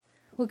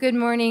Well, good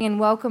morning and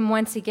welcome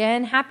once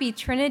again. Happy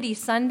Trinity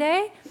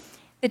Sunday,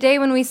 the day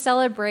when we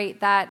celebrate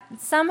that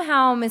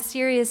somehow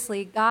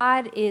mysteriously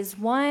God is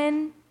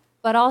one,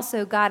 but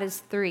also God is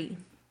three.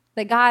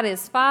 That God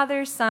is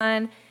Father,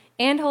 Son,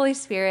 and Holy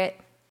Spirit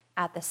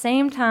at the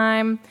same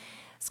time.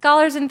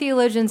 Scholars and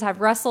theologians have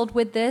wrestled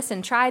with this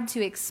and tried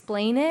to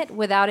explain it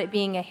without it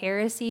being a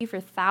heresy for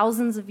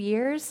thousands of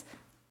years.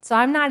 So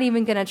I'm not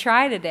even going to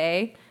try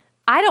today.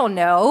 I don't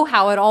know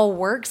how it all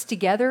works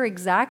together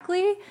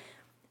exactly.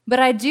 But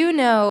I do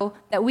know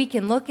that we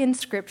can look in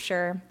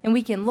Scripture and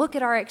we can look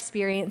at our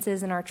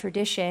experiences and our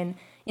tradition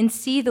and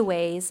see the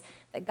ways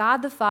that God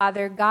the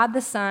Father, God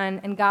the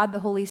Son, and God the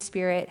Holy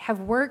Spirit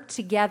have worked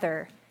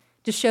together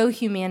to show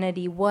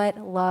humanity what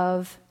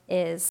love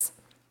is.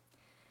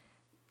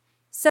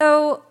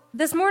 So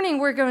this morning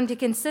we're going to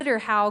consider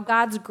how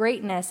God's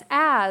greatness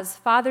as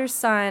Father,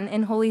 Son,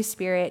 and Holy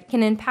Spirit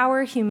can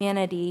empower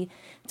humanity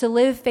to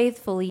live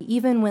faithfully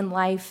even when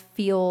life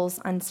feels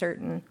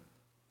uncertain.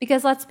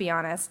 Because let's be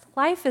honest,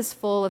 life is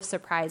full of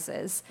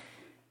surprises,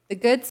 the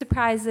good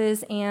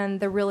surprises and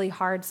the really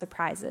hard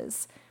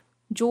surprises,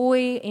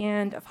 joy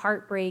and of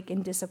heartbreak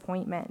and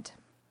disappointment.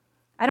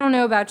 I don't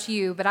know about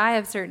you, but I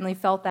have certainly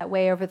felt that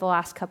way over the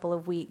last couple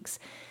of weeks.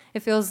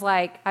 It feels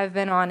like I've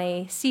been on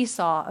a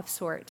seesaw of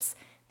sorts.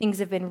 Things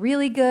have been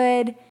really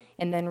good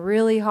and then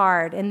really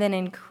hard and then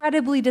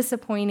incredibly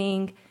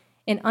disappointing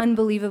and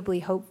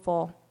unbelievably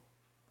hopeful,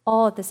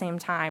 all at the same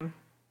time.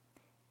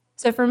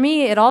 So for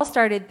me, it all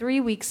started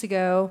 3 weeks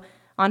ago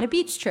on a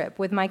beach trip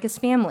with Micah's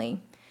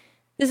family.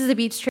 This is a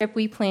beach trip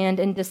we planned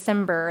in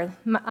December.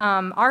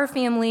 Our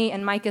family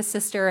and Micah's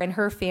sister and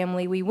her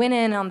family, we went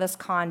in on this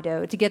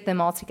condo to get them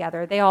all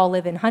together. They all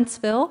live in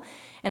Huntsville,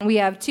 and we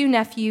have 2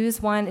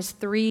 nephews. One is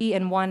 3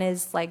 and one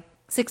is like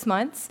 6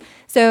 months.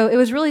 So it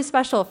was really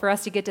special for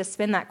us to get to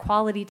spend that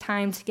quality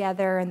time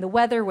together, and the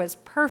weather was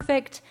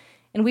perfect,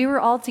 and we were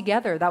all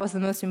together. That was the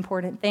most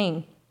important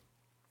thing.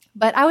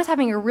 But I was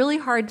having a really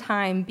hard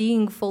time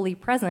being fully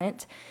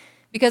present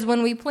because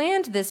when we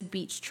planned this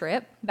beach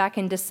trip back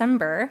in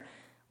December,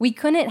 we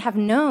couldn't have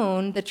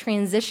known the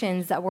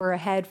transitions that were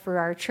ahead for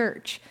our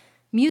church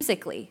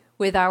musically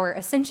with our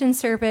Ascension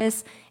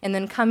service and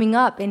then coming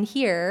up in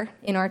here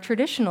in our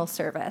traditional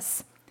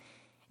service.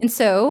 And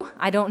so,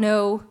 I don't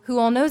know who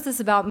all knows this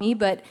about me,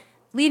 but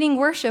leading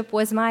worship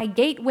was my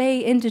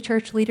gateway into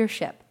church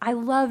leadership. I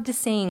love to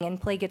sing and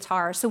play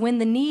guitar. So when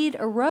the need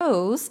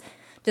arose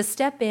to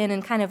step in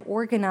and kind of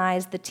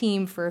organize the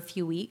team for a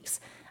few weeks,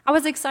 I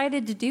was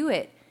excited to do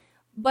it.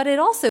 But it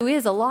also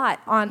is a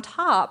lot on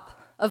top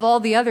of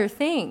all the other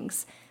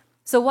things.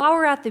 So while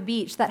we're at the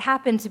beach, that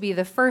happened to be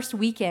the first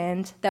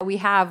weekend that we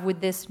have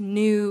with this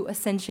new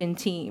Ascension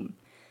team.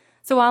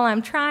 So while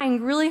I'm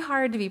trying really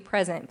hard to be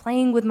present,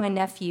 playing with my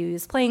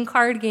nephews, playing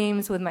card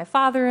games with my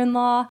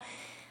father-in-law,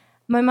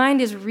 my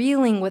mind is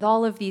reeling with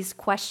all of these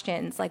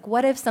questions, like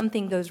what if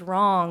something goes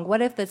wrong?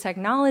 What if the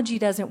technology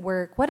doesn't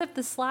work? What if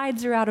the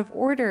slides are out of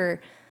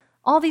order?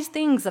 All these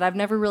things that I've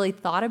never really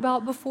thought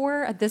about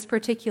before at this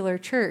particular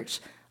church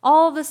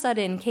all of a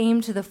sudden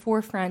came to the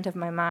forefront of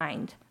my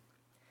mind.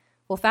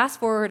 Well, fast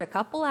forward a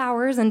couple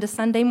hours into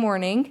Sunday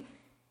morning,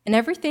 and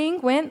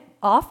everything went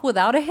off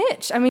without a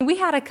hitch. I mean, we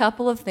had a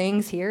couple of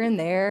things here and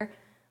there,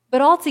 but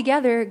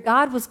altogether,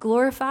 God was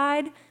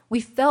glorified. We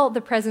felt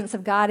the presence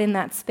of God in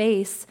that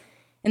space.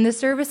 And the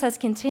service has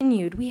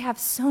continued. We have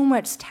so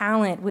much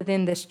talent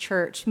within this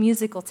church,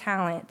 musical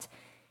talent.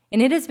 And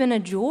it has been a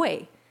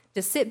joy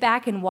to sit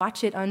back and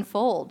watch it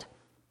unfold.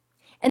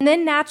 And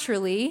then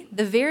naturally,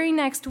 the very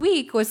next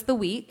week was the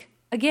week,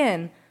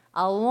 again,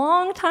 a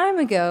long time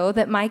ago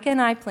that Micah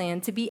and I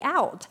planned to be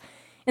out.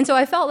 And so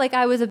I felt like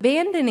I was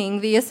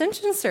abandoning the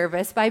Ascension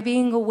service by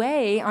being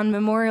away on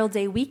Memorial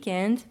Day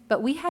weekend,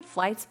 but we had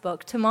flights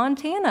booked to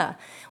Montana.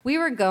 We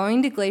were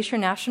going to Glacier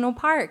National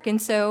Park.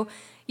 And so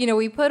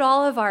we put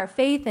all of our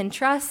faith and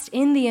trust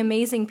in the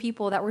amazing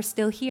people that were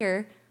still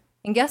here.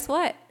 And guess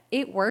what?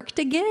 It worked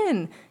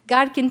again.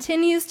 God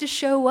continues to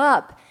show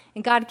up,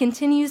 and God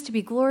continues to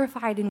be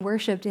glorified and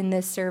worshiped in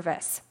this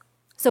service.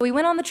 So we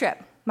went on the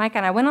trip. Mike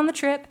and I went on the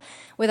trip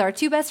with our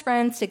 2 best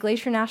friends to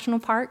Glacier National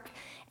Park,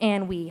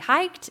 and we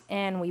hiked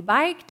and we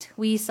biked.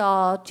 We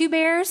saw 2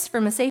 bears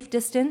from a safe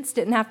distance,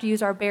 didn't have to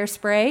use our bear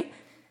spray.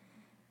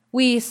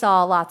 We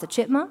saw lots of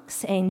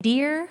chipmunks and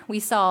deer. We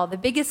saw the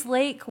biggest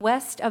lake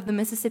west of the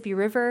Mississippi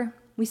River.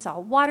 We saw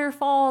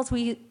waterfalls.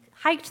 We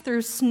hiked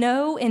through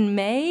snow in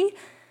May.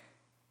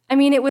 I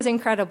mean, it was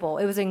incredible.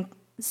 It was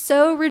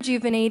so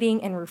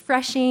rejuvenating and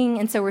refreshing.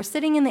 And so we're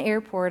sitting in the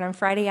airport on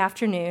Friday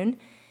afternoon,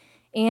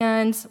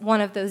 and one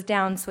of those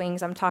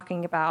downswings I'm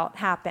talking about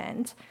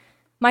happened.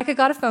 Micah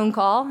got a phone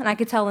call, and I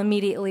could tell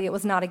immediately it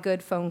was not a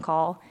good phone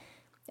call.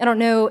 I don't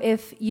know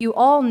if you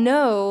all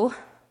know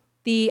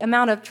the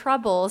amount of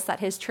troubles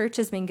that his church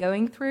has been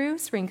going through,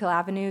 Sprinkle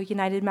Avenue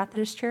United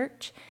Methodist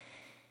Church.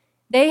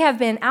 They have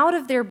been out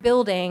of their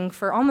building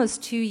for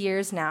almost 2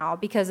 years now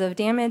because of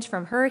damage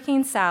from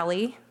Hurricane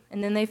Sally,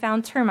 and then they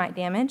found termite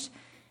damage,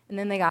 and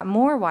then they got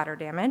more water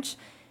damage.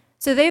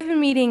 So they've been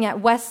meeting at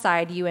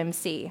Westside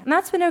UMC, and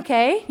that's been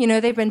okay.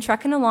 They've been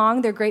trucking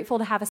along. They're grateful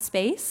to have a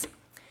space.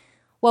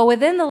 Well,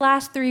 within the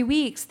last 3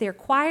 weeks, their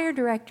choir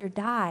director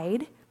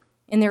died,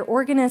 and their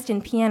organist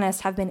and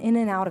pianist have been in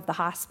and out of the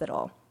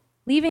hospital,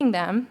 leaving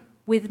them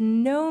with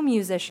no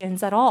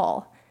musicians at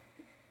all.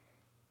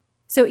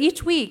 So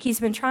each week,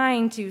 he's been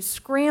trying to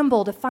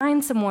scramble to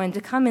find someone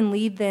to come and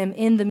lead them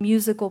in the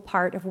musical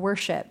part of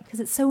worship, because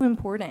it's so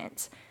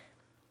important.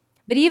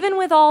 But even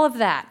with all of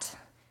that,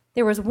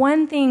 there was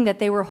one thing that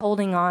they were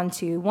holding on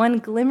to, one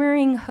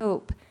glimmering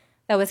hope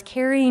that was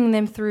carrying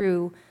them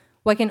through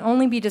what can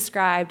only be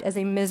described as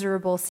a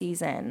miserable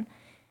season.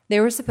 They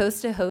were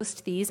supposed to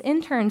host these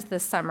interns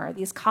this summer,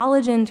 these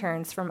college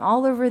interns from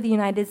all over the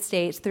United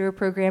States through a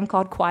program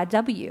called Quad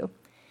W.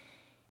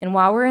 And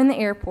while we're in the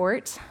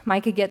airport,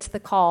 Micah gets the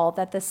call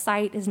that the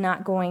site is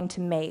not going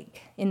to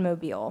make in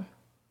Mobile.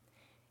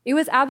 It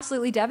was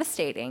absolutely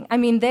devastating.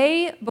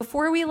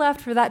 Before we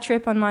left for that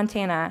trip on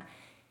Montana,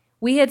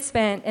 we had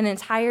spent an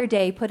entire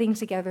day putting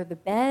together the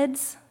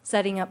beds,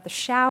 setting up the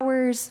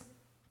showers,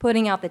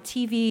 putting out the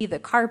TV, the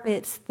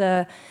carpets,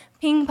 the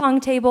ping pong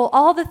table,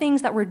 all the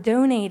things that were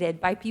donated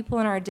by people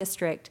in our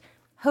district,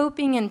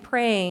 hoping and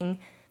praying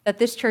that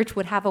this church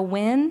would have a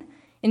win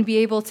and be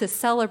able to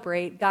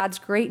celebrate God's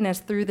greatness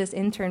through this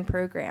intern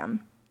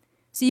program.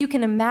 So you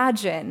can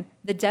imagine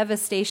the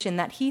devastation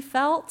that he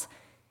felt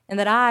and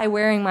that I,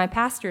 wearing my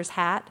pastor's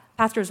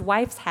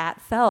wife's hat,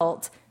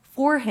 felt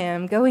for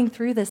him going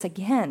through this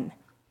again.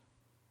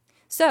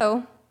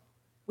 So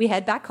we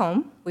head back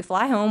home. We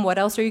fly home. What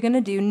else are you going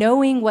to do,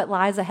 knowing what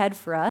lies ahead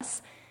for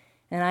us?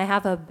 And I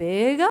have a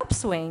big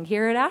upswing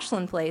here at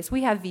Ashland Place.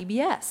 We have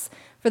VBS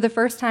for the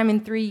first time in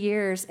 3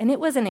 years, and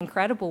it was an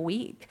incredible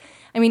week.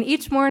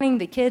 Each morning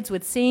the kids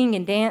would sing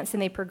and dance,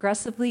 and they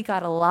progressively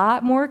got a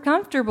lot more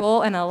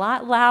comfortable and a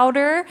lot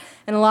louder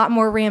and a lot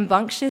more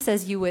rambunctious,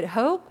 as you would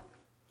hope.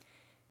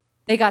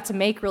 They got to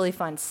make really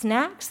fun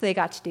snacks. They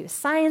got to do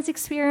science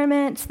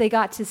experiments. They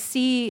got to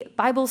see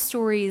Bible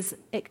stories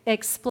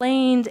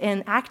explained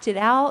and acted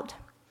out.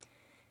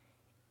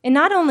 And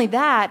not only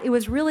that, it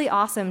was really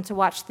awesome to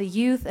watch the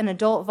youth and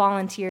adult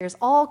volunteers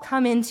all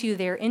come into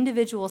their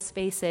individual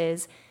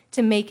spaces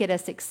to make it a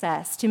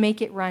success, to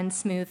make it run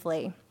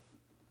smoothly.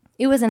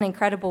 It was an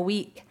incredible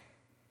week.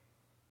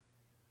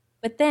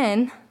 But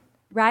then,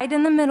 right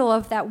in the middle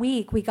of that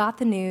week, we got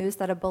the news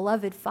that a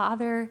beloved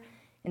father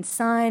and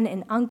son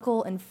and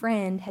uncle and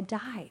friend had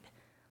died.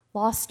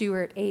 Law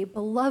Stewart, a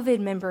beloved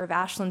member of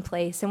Ashland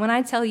Place. And when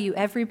I tell you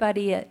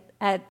everybody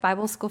at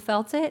Bible school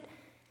felt it,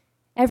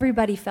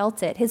 everybody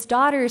felt it. His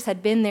daughters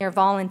had been there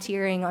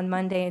volunteering on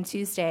Monday and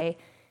Tuesday.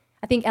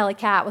 I think Ella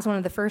Cat was one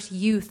of the first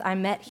youth I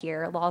met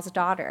here, Law's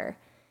daughter.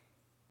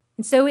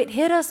 And so it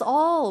hit us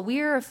all. We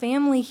are a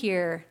family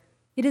here.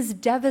 It is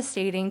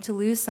devastating to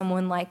lose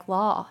someone like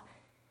Law.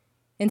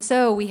 And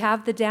so we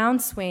have the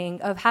downswing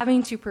of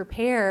having to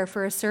prepare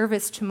for a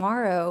service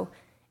tomorrow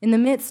in the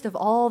midst of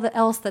all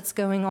else that's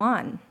going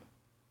on.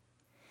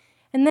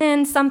 And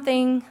then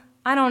something,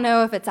 I don't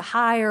know if it's a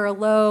high or a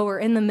low or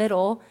in the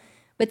middle,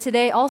 but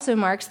today also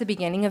marks the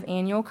beginning of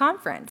annual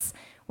conference,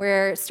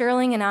 where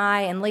Sterling and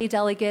I and lay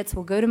delegates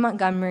will go to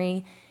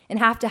Montgomery and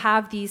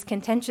have these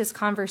contentious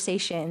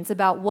conversations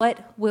about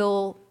what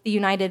will the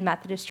United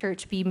Methodist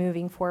Church be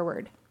moving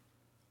forward.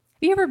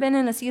 Have you ever been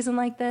in a season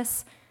like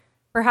this?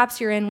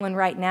 Perhaps you're in one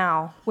right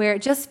now, where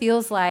it just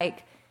feels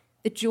like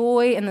the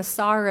joy and the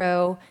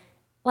sorrow,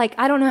 like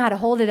I don't know how to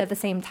hold it at the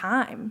same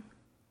time.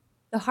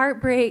 The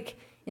heartbreak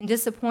and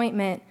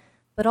disappointment,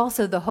 but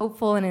also the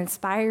hopeful and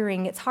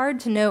inspiring. It's hard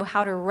to know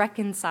how to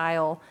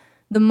reconcile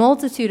the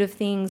multitude of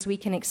things we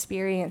can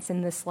experience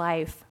in this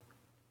life.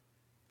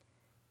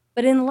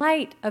 But in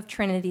light of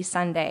Trinity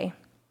Sunday,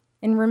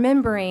 and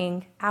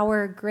remembering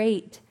our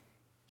great,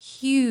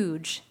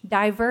 huge,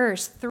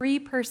 diverse,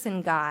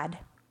 three-person God,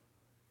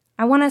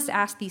 I want us to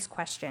ask these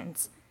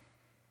questions.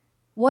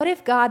 What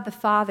if God the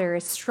Father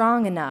is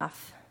strong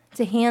enough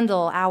to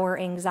handle our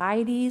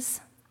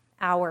anxieties,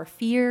 our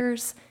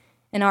fears,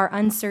 and our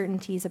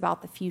uncertainties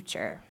about the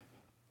future?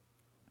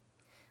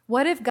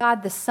 What if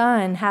God the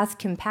Son has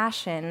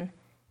compassion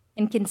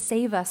and can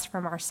save us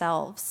from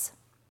ourselves?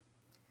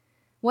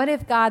 What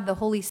if God the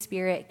Holy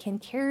Spirit can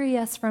carry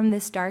us from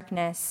this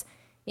darkness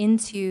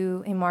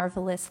into a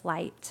marvelous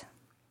light?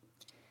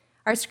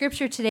 Our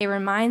scripture today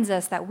reminds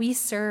us that we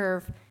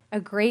serve a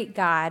great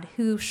God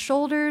who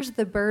shoulders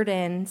the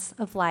burdens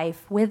of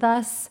life with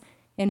us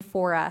and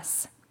for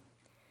us.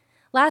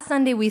 Last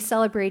Sunday, we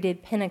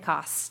celebrated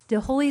Pentecost,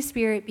 the Holy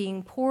Spirit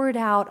being poured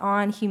out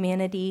on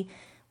humanity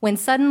when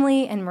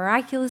suddenly and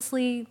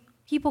miraculously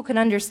people could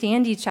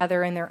understand each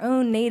other in their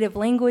own native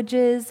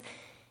languages.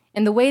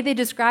 And the way they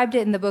described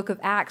it in the book of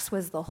Acts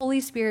was the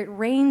Holy Spirit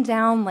rained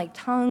down like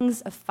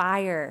tongues of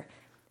fire.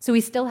 So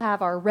we still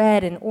have our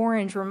red and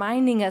orange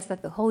reminding us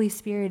that the Holy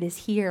Spirit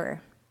is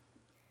here.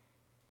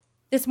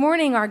 This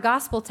morning, our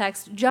gospel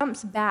text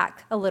jumps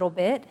back a little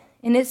bit,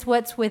 and it's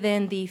what's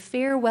within the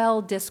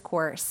farewell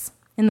discourse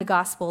in the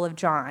Gospel of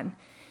John.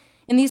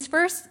 And these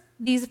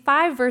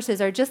 5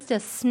 verses are just a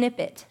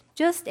snippet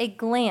just a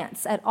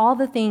glance at all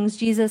the things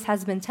Jesus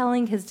has been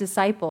telling his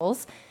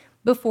disciples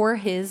before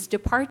his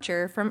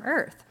departure from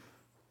earth.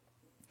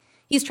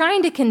 He's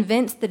trying to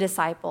convince the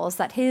disciples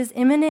that his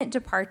imminent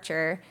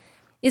departure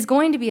is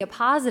going to be a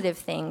positive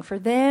thing for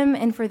them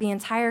and for the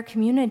entire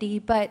community,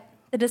 but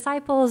the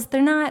disciples,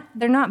 they're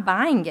not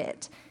buying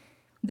it.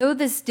 Though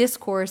this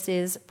discourse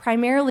is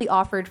primarily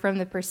offered from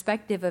the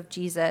perspective of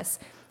Jesus,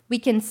 we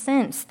can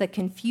sense the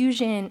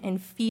confusion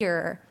and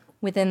fear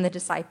within the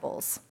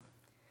disciples.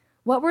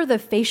 What were the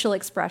facial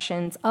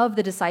expressions of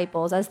the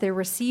disciples as they're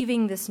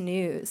receiving this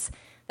news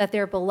that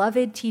their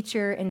beloved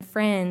teacher and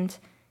friend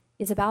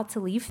is about to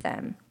leave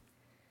them?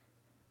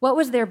 What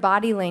was their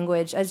body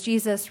language as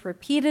Jesus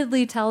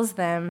repeatedly tells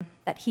them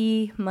that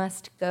he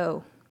must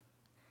go?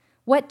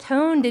 What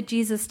tone did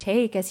Jesus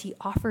take as he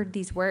offered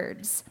these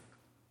words?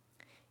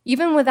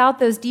 Even without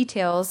those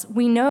details,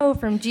 we know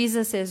from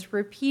Jesus'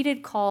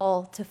 repeated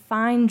call to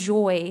find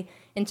joy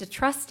and to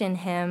trust in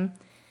him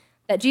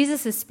that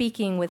Jesus is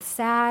speaking with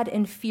sad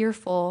and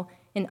fearful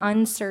and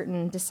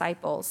uncertain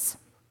disciples.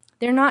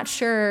 They're not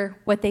sure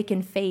what they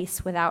can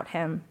face without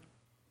him.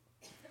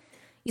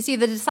 You see,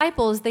 the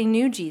disciples, they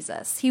knew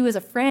Jesus. He was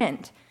a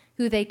friend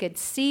who they could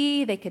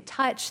see, they could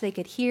touch, they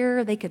could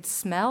hear, they could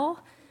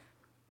smell.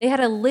 They had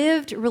a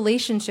lived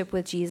relationship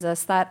with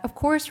Jesus that, of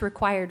course,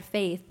 required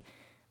faith,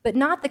 but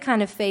not the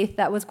kind of faith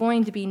that was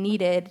going to be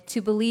needed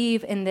to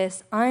believe in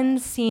this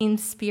unseen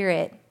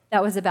Spirit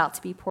that was about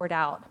to be poured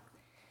out.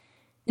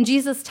 And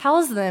Jesus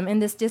tells them in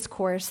this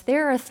discourse,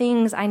 there are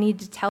things I need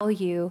to tell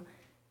you,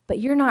 but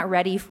you're not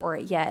ready for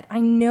it yet.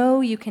 I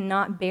know you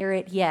cannot bear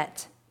it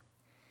yet.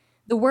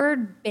 The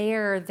word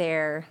bear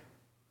there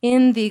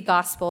in the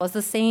gospel is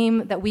the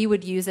same that we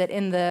would use it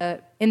in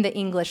the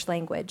English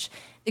language.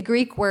 The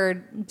Greek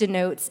word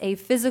denotes a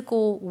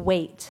physical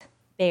weight,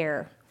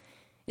 bear.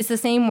 It's the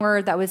same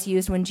word that was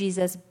used when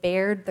Jesus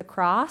bared the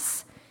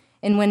cross,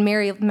 and when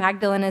Mary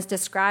Magdalene is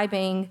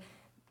describing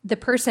the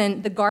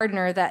person, the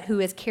gardener, who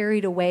has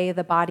carried away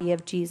the body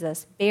of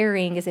Jesus.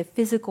 Bearing is a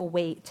physical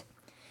weight.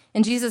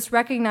 And Jesus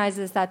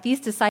recognizes that these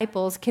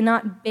disciples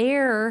cannot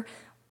bear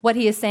what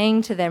he is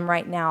saying to them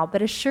right now,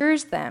 but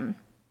assures them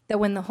that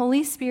when the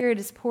Holy Spirit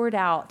is poured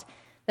out,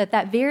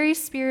 that very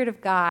Spirit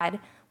of God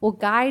will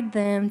guide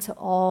them to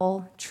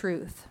all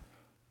truth.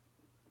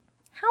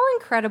 How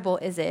incredible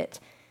is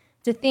it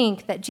to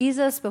think that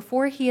Jesus,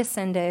 before he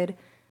ascended,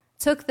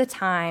 took the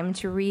time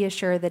to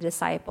reassure the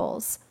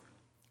disciples?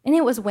 And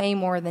it was way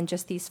more than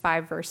just these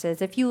 5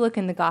 verses. If you look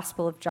in the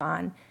Gospel of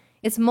John,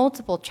 it's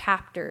multiple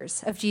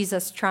chapters of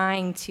Jesus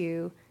trying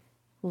to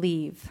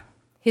leave.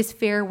 His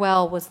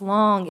farewell was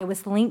long, it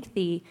was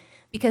lengthy,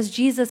 because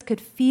Jesus could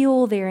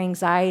feel their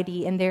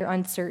anxiety and their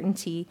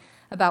uncertainty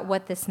about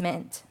what this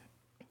meant.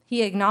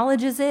 He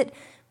acknowledges it,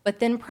 but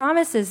then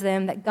promises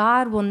them that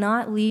God will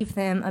not leave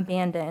them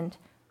abandoned.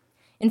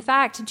 In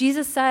fact,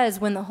 Jesus says,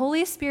 when the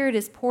Holy Spirit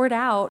is poured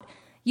out,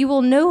 you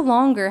will no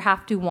longer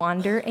have to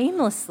wander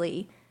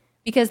aimlessly,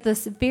 because the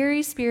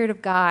very Spirit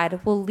of God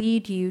will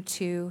lead you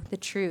to the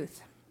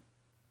truth.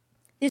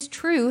 This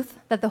truth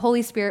that the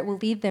Holy Spirit will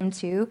lead them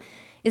to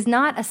is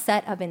not a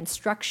set of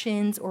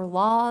instructions or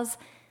laws,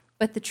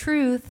 but the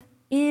truth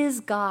is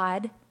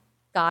God,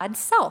 God's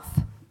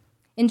self.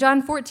 In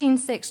John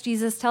 14:6,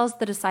 Jesus tells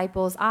the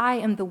disciples, I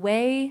am the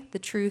way, the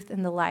truth,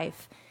 and the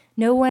life.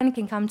 No one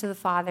can come to the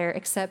Father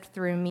except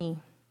through me.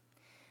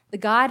 The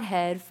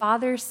Godhead,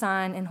 Father,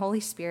 Son, and Holy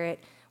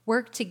Spirit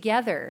work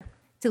together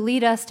to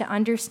lead us to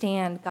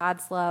understand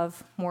God's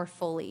love more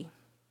fully.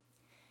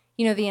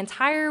 You know, the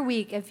entire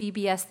week of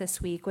VBS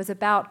this week was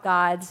about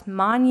God's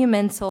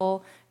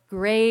monumental,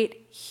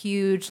 great,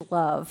 huge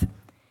love.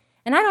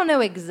 And I don't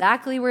know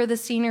exactly where the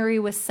scenery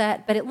was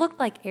set, but it looked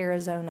like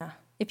Arizona.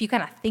 If you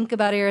kind of think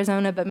about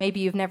Arizona, but maybe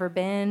you've never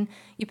been,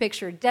 you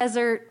picture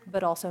desert,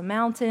 but also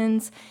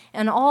mountains,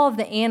 and all of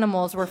the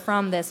animals were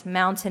from this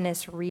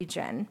mountainous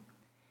region.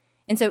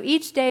 And so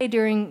each day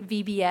during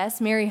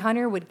VBS, Mary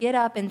Hunter would get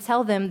up and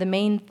tell them the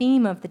main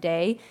theme of the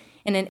day,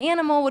 and an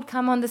animal would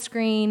come on the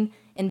screen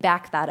and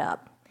back that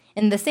up.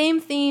 And the same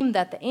theme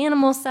that the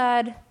animal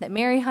said, that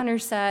Mary Hunter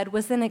said,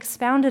 was then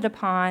expounded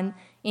upon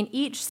in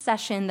each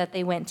session that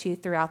they went to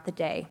throughout the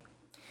day.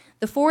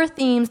 The 4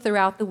 themes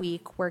throughout the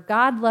week were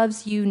God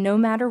loves you no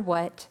matter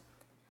what,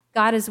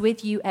 God is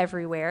with you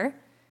everywhere,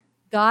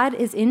 God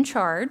is in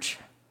charge,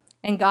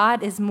 and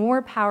God is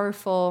more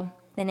powerful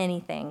than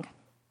anything.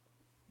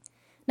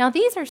 Now,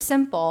 these are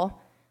simple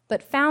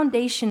but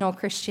foundational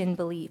Christian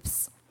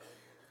beliefs.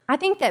 I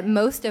think that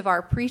most of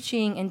our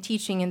preaching and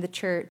teaching in the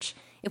church,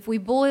 if we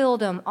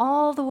boiled them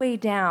all the way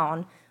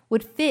down,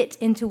 would fit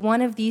into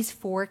one of these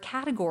 4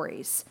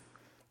 categories.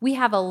 We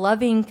have a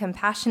loving,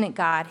 compassionate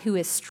God who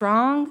is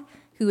strong,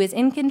 who is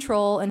in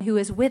control, and who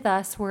is with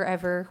us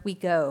wherever we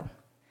go.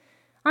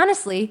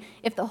 Honestly,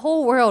 if the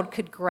whole world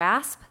could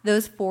grasp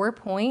those 4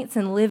 points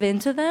and live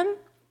into them,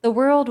 the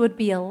world would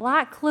be a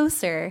lot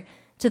closer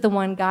to the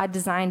one God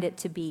designed it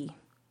to be.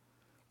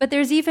 But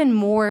there's even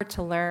more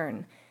to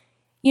learn.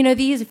 You know,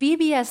 these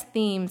VBS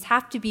themes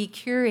have to be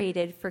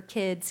curated for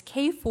kids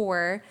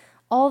K4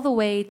 all the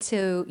way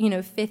to,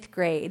 fifth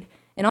grade,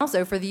 and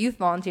also for the youth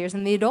volunteers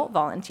and the adult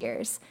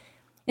volunteers.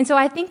 And so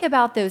I think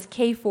about those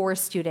K-4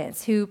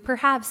 students who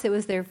perhaps it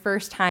was their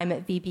first time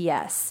at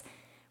VBS.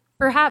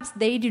 Perhaps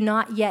they do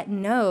not yet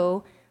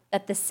know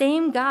that the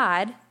same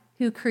God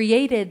who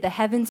created the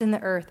heavens and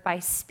the earth by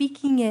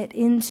speaking it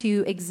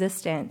into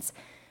existence,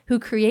 who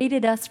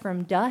created us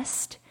from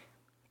dust,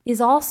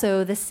 is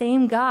also the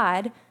same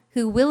God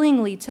who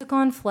willingly took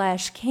on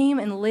flesh, came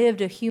and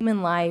lived a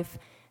human life,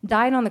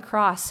 died on the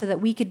cross so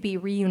that we could be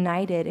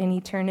reunited in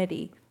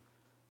eternity.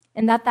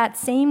 And that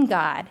same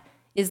God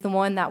is the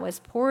one that was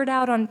poured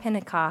out on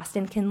Pentecost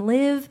and can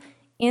live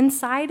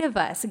inside of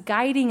us,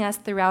 guiding us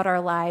throughout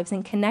our lives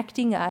and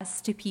connecting us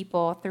to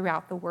people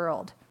throughout the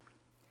world.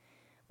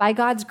 By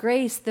God's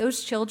grace,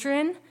 those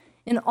children,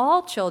 and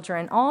all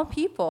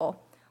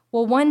people,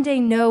 will one day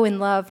know and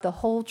love the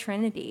whole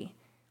Trinity,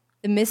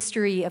 the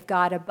mystery of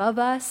God above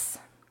us,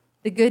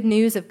 the good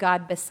news of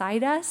God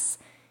beside us,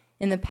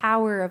 and the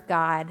power of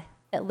God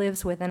that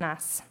lives within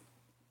us.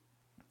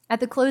 At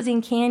the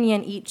closing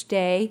canyon each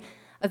day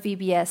of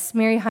VBS,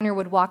 Mary Hunter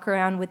would walk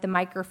around with the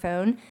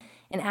microphone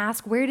and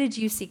ask, "Where did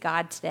you see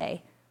God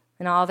today?"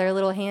 And all their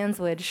little hands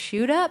would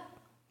shoot up,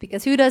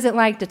 because who doesn't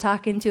like to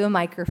talk into a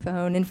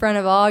microphone in front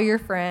of all your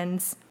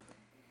friends?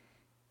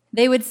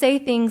 They would say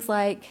things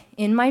like,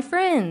 "In my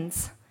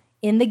friends,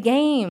 in the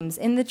games,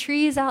 in the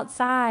trees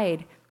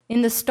outside,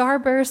 in the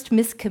starburst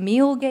Miss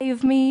Camille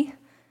gave me,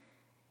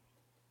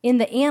 in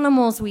the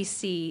animals we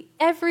see,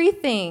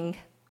 everything."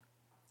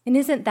 And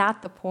isn't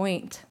that the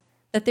point?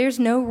 That there's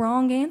no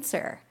wrong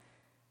answer.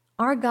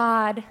 Our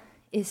God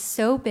is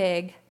so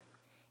big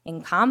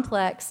and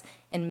complex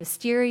and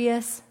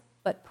mysterious,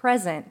 but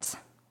present,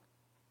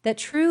 that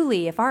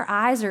truly, if our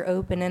eyes are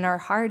open and our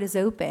heart is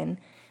open,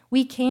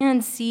 we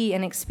can see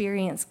and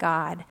experience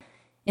God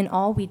in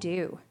all we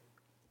do.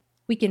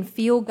 We can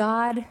feel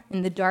God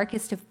in the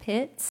darkest of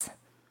pits,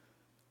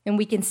 and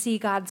we can see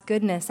God's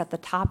goodness at the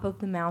top of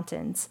the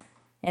mountains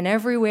and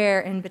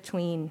everywhere in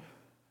between.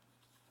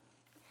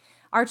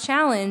 Our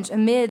challenge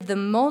amid the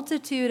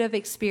multitude of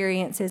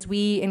experiences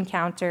we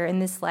encounter in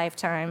this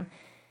lifetime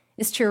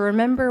is to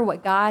remember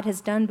what God has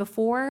done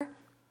before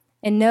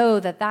and know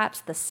that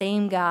that's the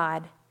same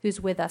God who's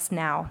with us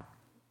now.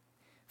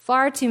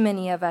 Far too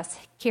many of us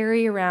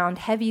carry around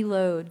heavy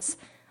loads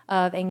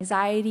of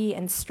anxiety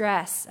and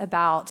stress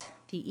about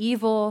the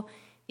evil,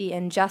 the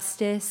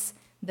injustice,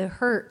 the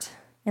hurt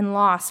and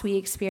loss we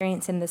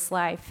experience in this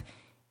life,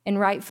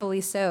 and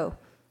rightfully so.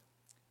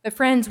 But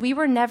friends, we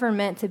were never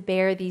meant to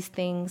bear these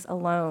things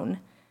alone.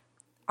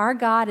 Our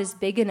God is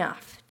big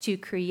enough to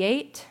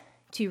create,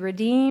 to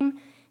redeem,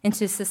 and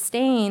to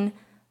sustain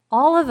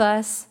all of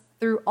us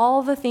through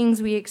all the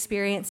things we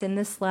experience in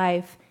this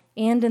life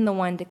and in the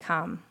one to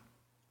come.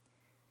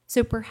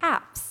 So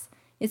perhaps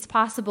it's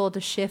possible to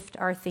shift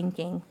our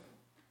thinking.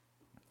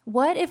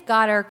 What if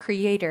God, our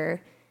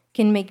Creator,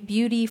 can make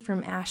beauty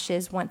from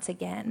ashes once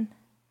again?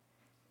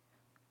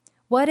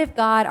 What if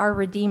God, our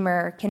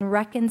Redeemer, can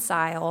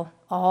reconcile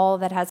all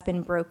that has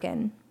been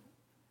broken?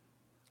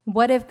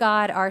 What if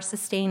God, our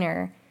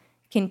Sustainer,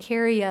 can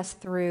carry us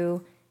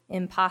through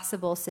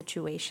impossible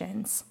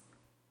situations?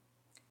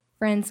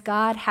 Friends,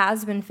 God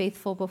has been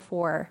faithful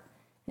before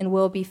and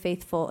will be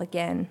faithful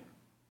again.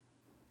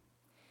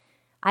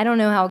 I don't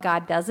know how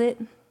God does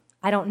it.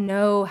 I don't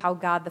know how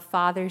God the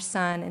Father,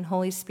 Son, and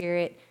Holy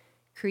Spirit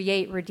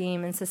create,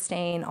 redeem, and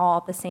sustain all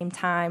at the same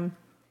time.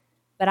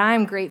 But I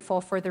am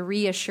grateful for the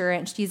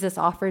reassurance Jesus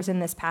offers in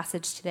this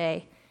passage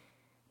today,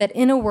 that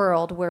in a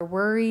world where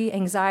worry,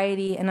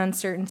 anxiety, and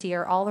uncertainty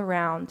are all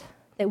around,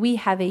 that we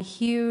have a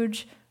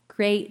huge,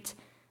 great,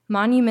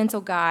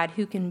 monumental God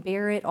who can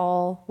bear it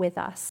all with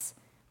us.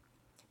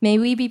 May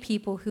we be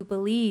people who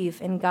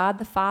believe in God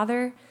the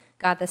Father,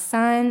 God the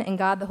Son, and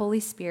God the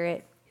Holy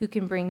Spirit, who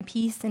can bring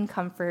peace and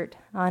comfort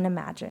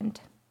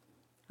unimagined.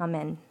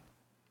 Amen.